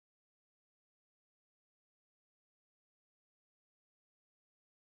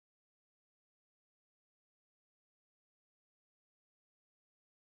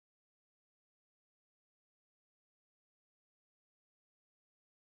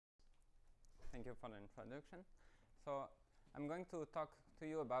Thank you for the introduction. So I'm going to talk to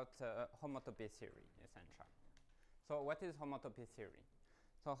you about homotopy theory, essentially. So what is homotopy theory?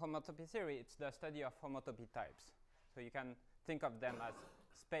 So homotopy theory, it's the study of homotopy types. So you can think of them as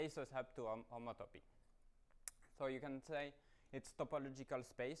spaces up to homotopy. So you can say it's topological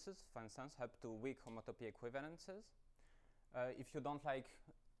spaces, for instance, up to weak homotopy equivalences. If you don't like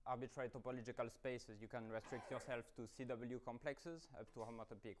arbitrary topological spaces, you can restrict yourself to CW complexes up to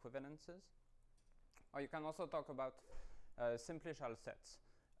homotopy equivalences. Or you can also talk about simplicial sets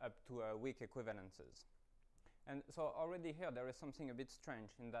up to weak equivalences. And so already here there is something a bit strange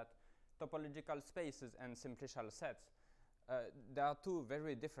in that topological spaces and simplicial sets, there are two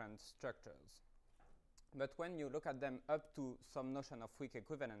very different structures. But when you look at them up to some notion of weak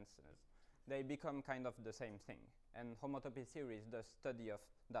equivalences, they become kind of the same thing. And homotopy theory is the study of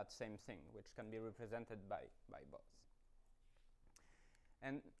that same thing, which can be represented by both.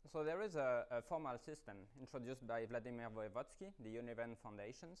 And so there is a formal system introduced by Vladimir Voevodsky, the univalent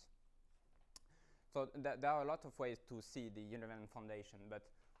foundations. So there are a lot of ways to see the univalent foundation, but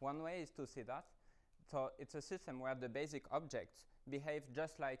one way is to see that. So it's a system where the basic objects behave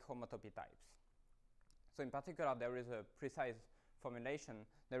just like homotopy types. So in particular, there is a precise formulation.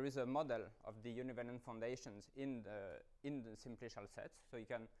 There is a model of the univalent foundations in the simplicial sets. So you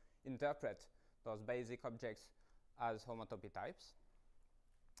can interpret those basic objects as homotopy types.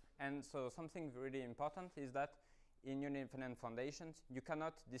 And so something really important is that in univalent foundations, you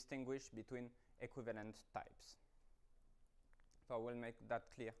cannot distinguish between equivalent types. So we'll make that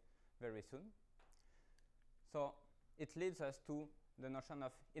clear very soon. So it leads us to the notion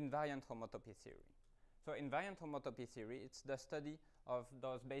of invariant homotopy theory. So invariant homotopy theory, it's the study of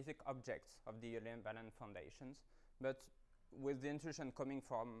those basic objects of the univalent foundations, but with the intuition coming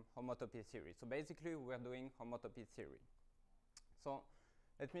from homotopy theory. So basically, we're doing homotopy theory. So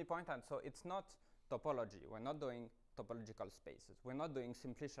let me point out, so it's not topology. We're not doing topological spaces. We're not doing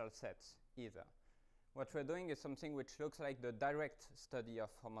simplicial sets either. What we're doing is something which looks like the direct study of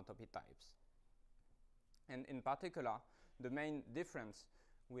homotopy types. And in particular, the main difference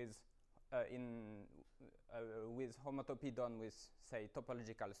with homotopy done with, say,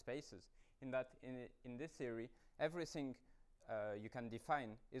 topological spaces, in that in this theory, everything you can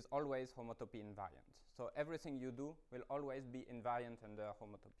define is always homotopy invariant. So everything you do will always be invariant under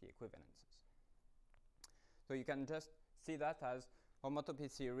homotopy equivalences. So you can just see that as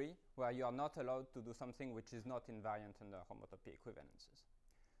homotopy theory, where you are not allowed to do something which is not invariant under homotopy equivalences.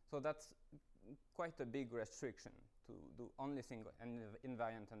 So that's quite a big restriction to do only single and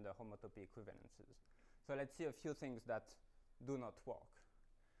invariant under homotopy equivalences. So let's see a few things that do not work.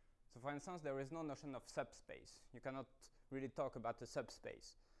 So for instance, there is no notion of subspace. You cannot really talk about a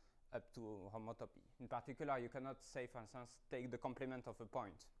subspace up to homotopy. In particular, you cannot say, for instance, take the complement of a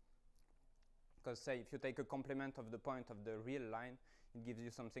point. Because say, if you take a complement of the point of the real line, it gives you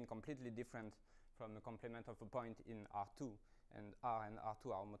something completely different from the complement of a point in R2. And R and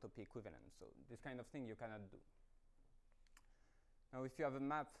R2 are homotopy equivalent. So this kind of thing you cannot do. Now, if you have a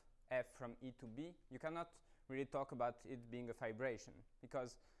map F from E to B, you cannot really talk about it being a fibration,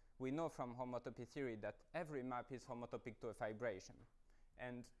 because we know from homotopy theory that every map is homotopic to a fibration.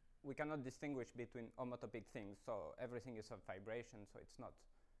 And we cannot distinguish between homotopic things, so everything is a fibration, so it's not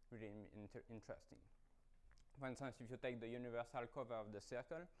really interesting. For instance, if you take the universal cover of the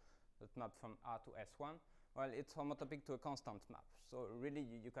circle, that map from R to S1, well, it's homotopic to a constant map. So really,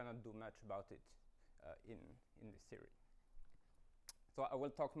 you cannot do much about it in this theory. So I will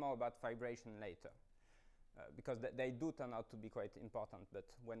talk more about fibration later, because they do turn out to be quite important, but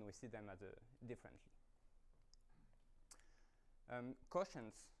when we see them as differently.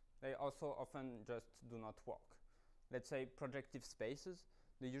 Quotients, they also often just do not work. Let's say projective spaces.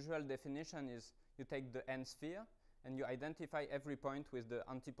 The usual definition is you take the n sphere, and you identify every point with the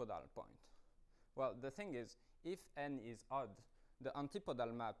antipodal point. Well, the thing is, if n is odd, the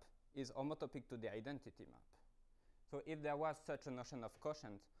antipodal map is homotopic to the identity map. So if there was such a notion of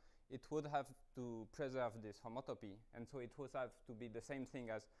quotient, it would have to preserve this homotopy, and so it would have to be the same thing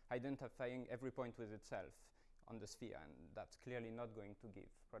as identifying every point with itself on the sphere, and that's clearly not going to give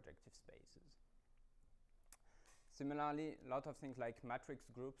projective spaces. Similarly, a lot of things like matrix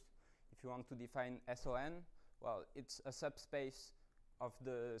groups, if you want to define SON, well, it's a subspace of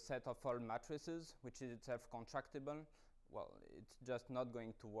the set of all matrices, which is itself contractible. Well, it's just not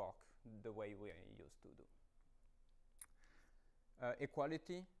going to work the way we used to do.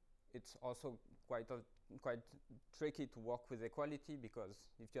 Equality, it's also quite tricky to work with equality, because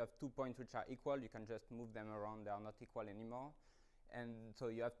if you have 2 points which are equal, you can just move them around. They are not equal anymore. And so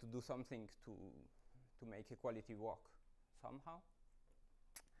you have to do something to make equality work somehow.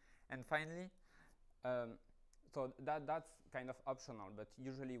 And finally, So that's kind of optional, but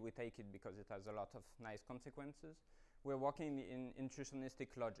usually we take it because it has a lot of nice consequences. We're working in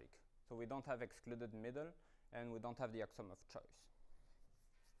intrusionistic logic, so we don't have excluded middle, and we don't have the axiom of choice.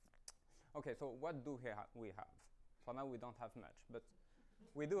 Okay, so what do we have? For now, we don't have much, but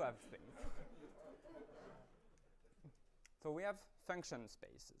we do have things. So we have function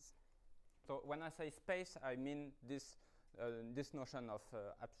spaces. So when I say space, I mean this notion of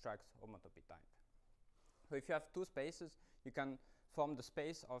abstract homotopy type. So if you have two spaces, you can form the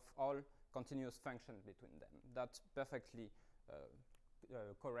space of all continuous functions between them. That's perfectly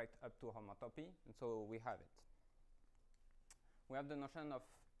correct up to homotopy, and so we have it. We have the notion of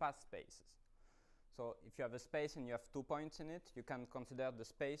path spaces. So if you have a space and you have 2 points in it, you can consider the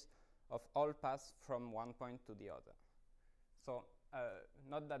space of all paths from one point to the other. So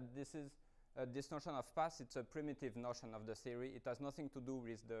not that this is this notion of path, it's a primitive notion of the theory. It has nothing to do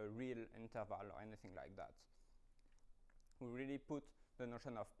with the real interval or anything like that. We really put the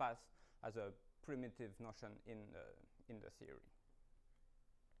notion of path as a primitive notion in the theory.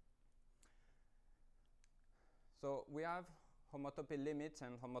 So we have homotopy limits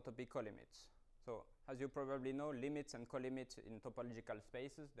and homotopy colimits. So as you probably know, limits and colimits in topological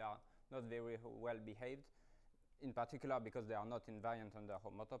spaces, they are not very well behaved, in particular because they are not invariant under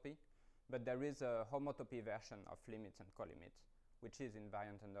homotopy. But there is a homotopy version of limits and colimits, which is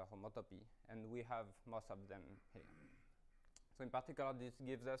invariant under homotopy, and we have most of them here. So in particular, this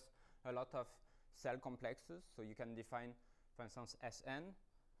gives us a lot of cell complexes. So you can define, for instance, Sn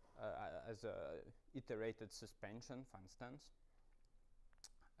as a iterated suspension, for instance.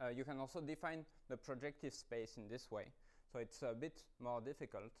 You can also define the projective space in this way. So it's a bit more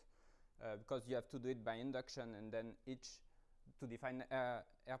difficult because you have to do it by induction, and then to define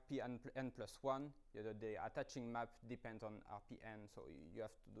Rpn plus 1, the attaching map depends on Rpn, so you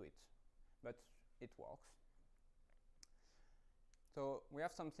have to do it. But it works. So we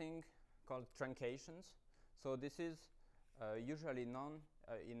have something called truncations. So this is usually known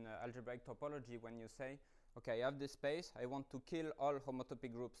in algebraic topology when you say, okay, I have this space, I want to kill all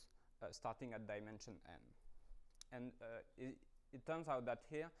homotopy groups starting at dimension n. And it turns out that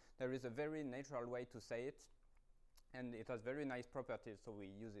here there is a very natural way to say it, and it has very nice properties, so we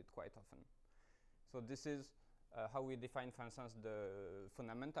use it quite often. So this is how we define, for instance, the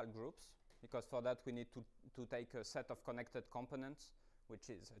fundamental groups, because for that we need to take a set of connected components, which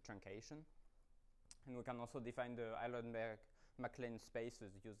is a truncation. And we can also define the Eilenberg-MacLane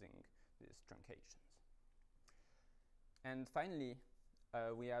spaces using these truncations. And finally,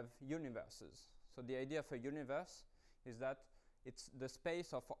 we have universes. So the idea of a universe is that it's the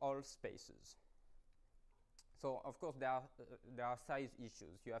space of all spaces. So of course there are size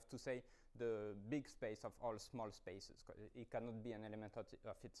issues. You have to say the big space of all small spaces. It cannot be an element of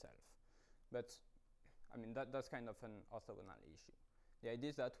itself. But I mean that's kind of an orthogonal issue. The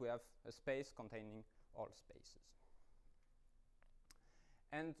idea is that we have a space containing all spaces.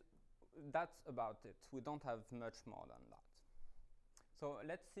 And that's about it. We don't have much more than that. So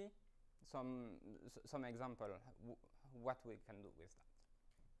let's see some example what we can do with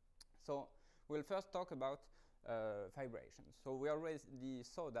that. So we'll first talk about fibrations. So we already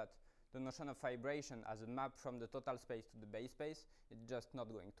saw that the notion of fibration as a map from the total space to the base space is just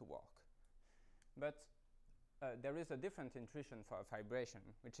not going to work. But there is a different intuition for a fibration,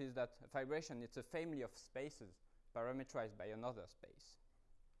 which is that a fibration is a family of spaces parameterized by another space.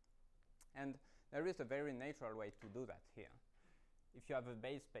 And there is a very natural way to do that here. If you have a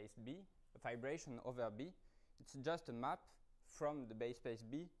base space B, a fibration over B, it's just a map from the base space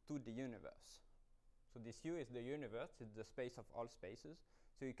B to the universe. So this U is the universe, it's the space of all spaces.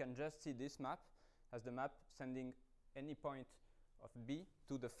 So you can just see this map as the map sending any point of B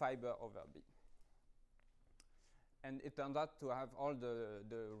to the fiber over B. And it turns out to have all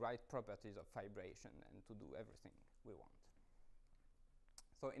the right properties of fibration and to do everything we want.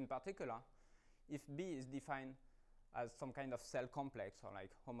 So in particular, if B is defined as some kind of cell complex or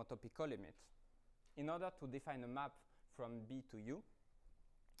like homotopy colimit, in order to define a map from B to U,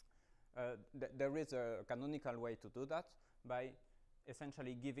 there is a canonical way to do that by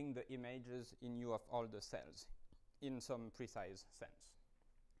essentially giving the images in U of all the cells in some precise sense.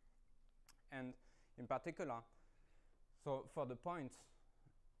 And in particular, so for the points,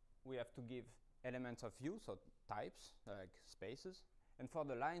 we have to give elements of U, so types, like spaces. And for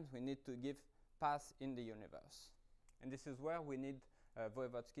the lines, we need to give paths in the universe. And this is where we need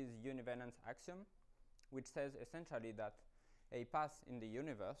Voevodsky's univalence axiom, which says essentially that a path in the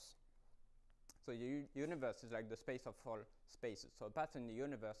universe, so the universe is like the space of all spaces. So a path in the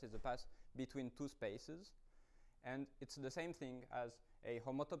universe is a path between two spaces. and it's the same thing as a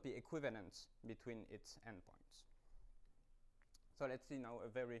homotopy equivalence between its endpoints. So let's see now a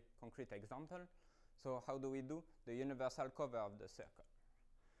very concrete example. So how do we do the universal cover of the circle?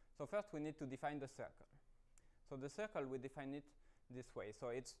 So first we need to define the circle. So the circle, we define it this way. So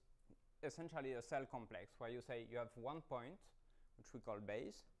it's essentially a cell complex where you say you have one point, which we call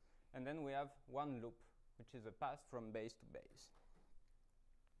base, and then we have one loop, which is a path from base to base.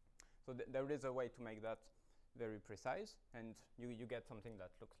 So there is a way to make that very precise, and you get something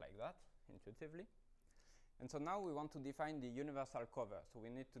that looks like that intuitively. And so now we want to define the universal cover. So we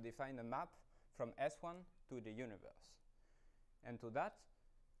need to define a map from S1 to the universe. And to that,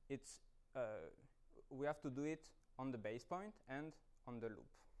 we have to do it on the base point and on the loop.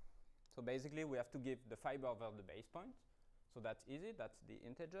 So basically, we have to give the fiber over the base point. So that's easy. That's the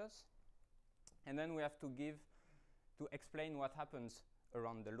integers. And then we have to explain what happens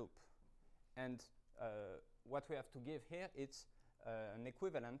around the loop. And what we have to give here, it's an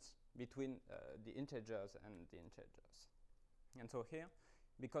equivalence between the integers and the integers. And so here,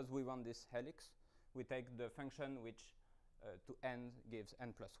 because we want this helix, we take the function which to n gives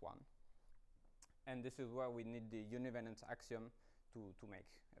n plus 1. And this is where we need the univalence axiom to make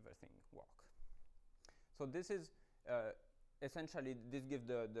everything work. So this is essentially, this gives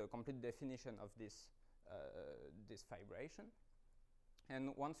the complete definition of this fibration.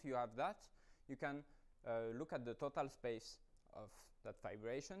 And once you have that, you can look at the total space of that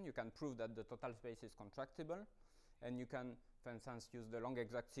fibration. You can prove that the total space is contractible. And you can, for instance, use the long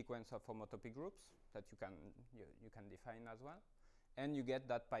exact sequence of homotopy groups that you can define as well. And you get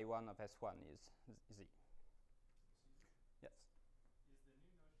that pi 1 of S1 is Z. Yes? Is the new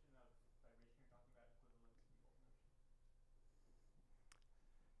notion of fibration you're talking about equivalent to the old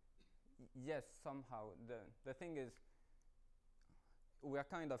notion? Yes, somehow. The thing is, we are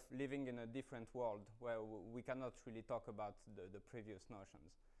kind of living in a different world where we cannot really talk about the previous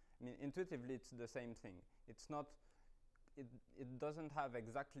notions. I mean, intuitively, it's the same thing. It's not, it doesn't have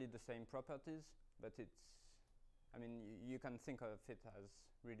exactly the same properties, but it's, I mean, you can think of it as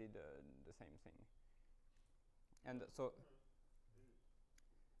really the same thing. And so,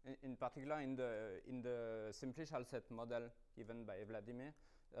 in particular, in the simplicial set model given by Vladimir,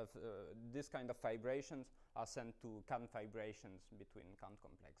 this kind of fibrations are sent to Kant fibrations between Kant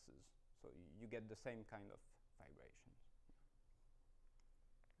complexes. So you get the same kind of fibrations.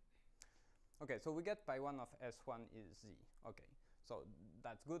 Okay, so we get pi 1 of S1 is Z. Okay, so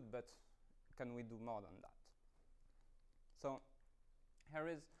that's good, but can we do more than that? So here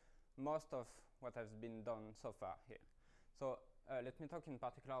is most of what has been done so far here. So let me talk in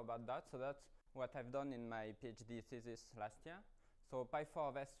particular about that. So that's what I've done in my PhD thesis last year. So pi 4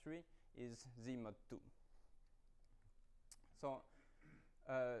 of S3 is Z mod 2. So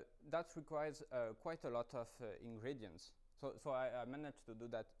that requires quite a lot of ingredients. So I managed to do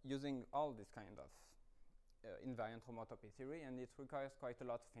that using all this kind of invariant homotopy theory, and it requires quite a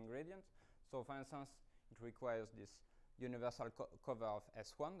lot of ingredients. So for instance, it requires this universal cover of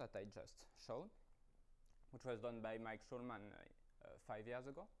S1 that I just showed, which was done by Mike Schulman 5 years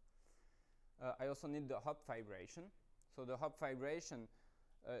ago. I also need the hop fibration. So the hop fibration,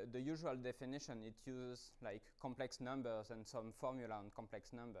 the usual definition, it uses like complex numbers and some formula on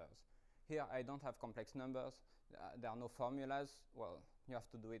complex numbers. Here I don't have complex numbers. There are no formulas. Well, you have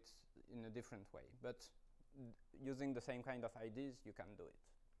to do it in a different way. But using the same kind of ideas, you can do it.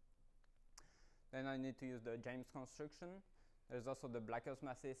 Then I need to use the James construction. There's also the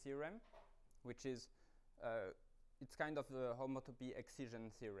Blackers-Massey theorem, which is, it's kind of the homotopy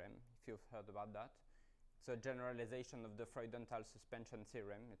excision theorem, if you've heard about that. It's a generalization of the Freudenthal suspension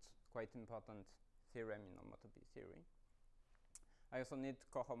theorem. It's quite important theorem in homotopy theory. I also need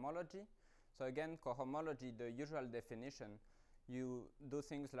cohomology. So again, cohomology, the usual definition, you do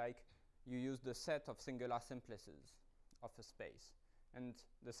things like you use the set of singular simplices of a space. And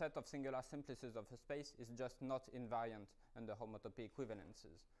the set of singular simplices of a space is just not invariant under homotopy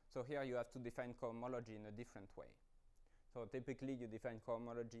equivalences. So here you have to define cohomology in a different way. So typically you define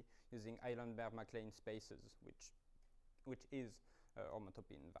cohomology using Eilenberg-MacLane spaces, which is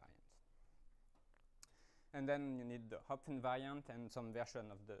homotopy invariant. And then you need the Hopf invariant and some version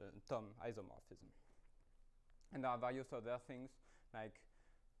of the Thom isomorphism. And there are various other things like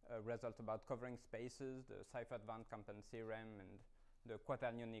result about covering spaces, the Seifert-Van Kampen theorem, and the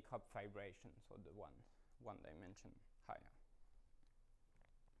quaternionic Hopf fibration, so the one dimension higher.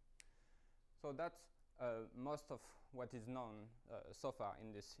 So that's most of what is known so far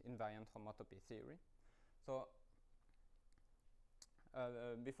in this invariant homotopy theory. So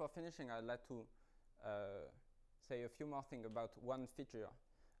before finishing, I'd like to say a few more things about one feature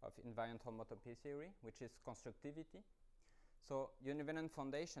of invariant homotopy theory, which is constructivity. So univalent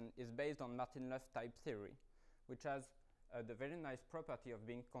foundation is based on Martin-Löf type theory, which has the very nice property of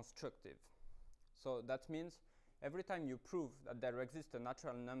being constructive. So that means every time you prove that there exists a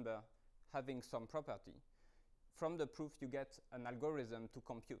natural number having some property, from the proof you get an algorithm to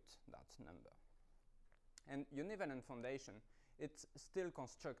compute that number. And univalent foundation, it's still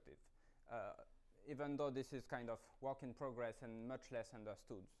constructive, even though this is kind of work in progress and much less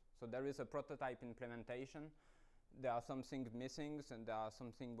understood. So there is a prototype implementation. There are some things missing, and there are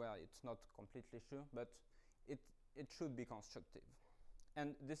some things where it's not completely sure, but it should be constructive.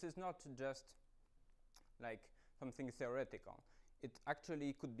 And this is not just like something theoretical. It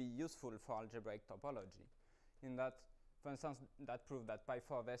actually could be useful for algebraic topology, in that, for instance, that proved that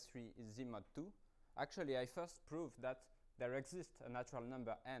pi4 of S3 is Z mod 2. Actually, I first proved that there exists a natural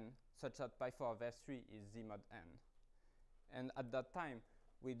number n such that pi4 of S3 is Z mod n. And at that time,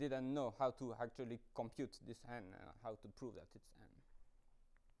 we didn't know how to actually compute this n, how to prove that it's n.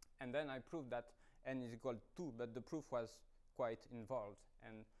 And then I proved that n is equal to 2, but the proof was quite involved.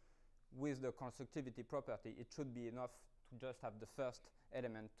 And with the constructivity property, it should be enough to just have the first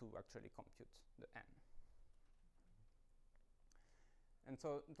element to actually compute the n. And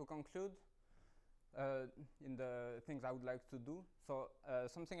so to conclude, in the things I would like to do, so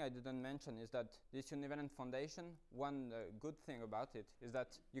something I didn't mention is that this univalent foundation, one good thing about it is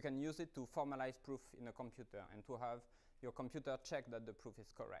that you can use it to formalize proof in a computer and to have your computer check that the proof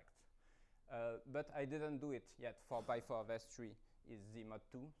is correct. But I didn't do it yet for pi4 of S3 is Z mod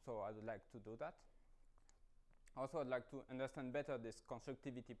 2, so I would like to do that. Also, I'd like to understand better this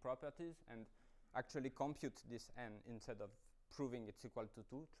constructivity properties and actually compute this n instead of proving it's equal to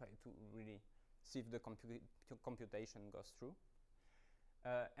 2, try to really see if the computation goes through.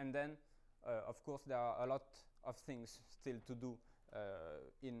 And then, of course, there are a lot of things still to do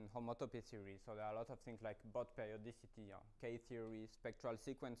in homotopy theory. So there are a lot of things like Bott periodicity or K-theory, spectral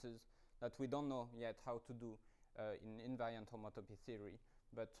sequences that we don't know yet how to do in invariant homotopy theory,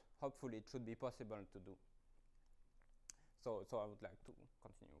 but hopefully it should be possible to do. So I would like to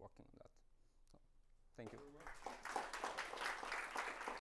continue working on that. So, thank you.